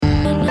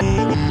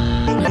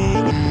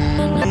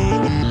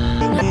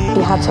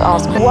you had to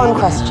ask one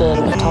question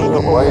of Tom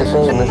Yorke, what would it be?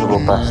 Why are you such a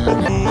miserable bastard?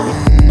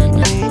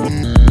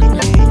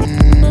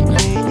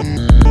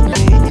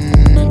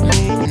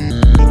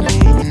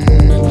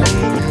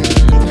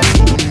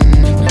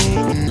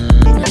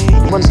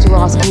 Wanted to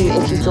ask you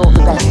if you thought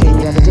the best thing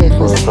you ever did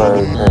was...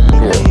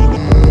 Computer.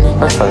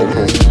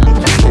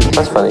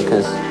 That's funny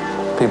because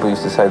people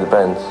used to say the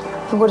Bends.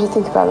 But what do you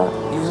think about that?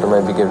 So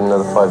maybe give them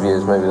another 5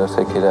 years, maybe they'll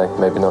say Kid A,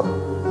 maybe not.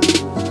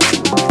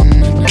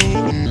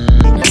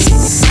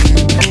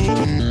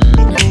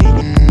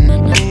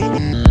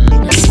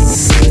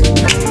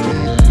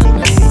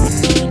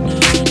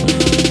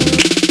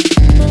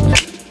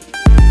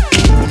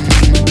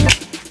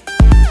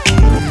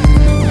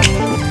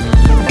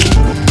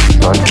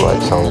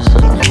 Songs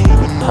that are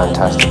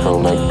fantastical,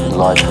 make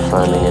life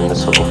affirming in the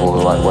sort of all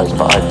the right ways,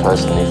 but I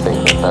personally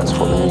think that that's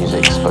what the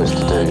music's supposed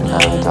to do,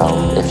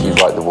 and if you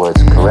write the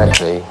words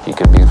correctly you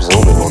could be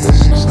absorbing all this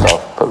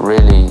stuff, but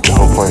really the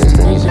whole point is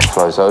the music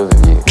flows over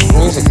you.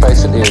 Music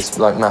basically is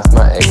like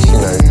mathematics,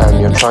 you know, and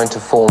you're trying to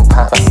form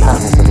patterns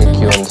that make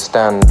you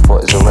understand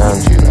what is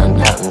around you, and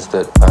patterns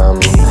that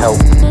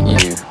help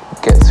you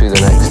get through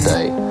the next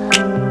day.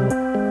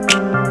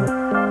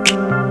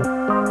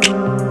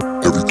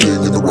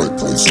 Everything in the right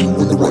place, you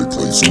in the right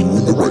place, you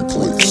in the right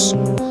place.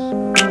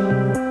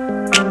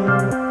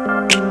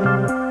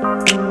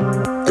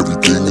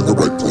 Everything in the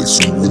right place,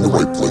 you in the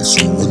right place,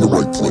 you in the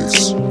right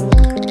place.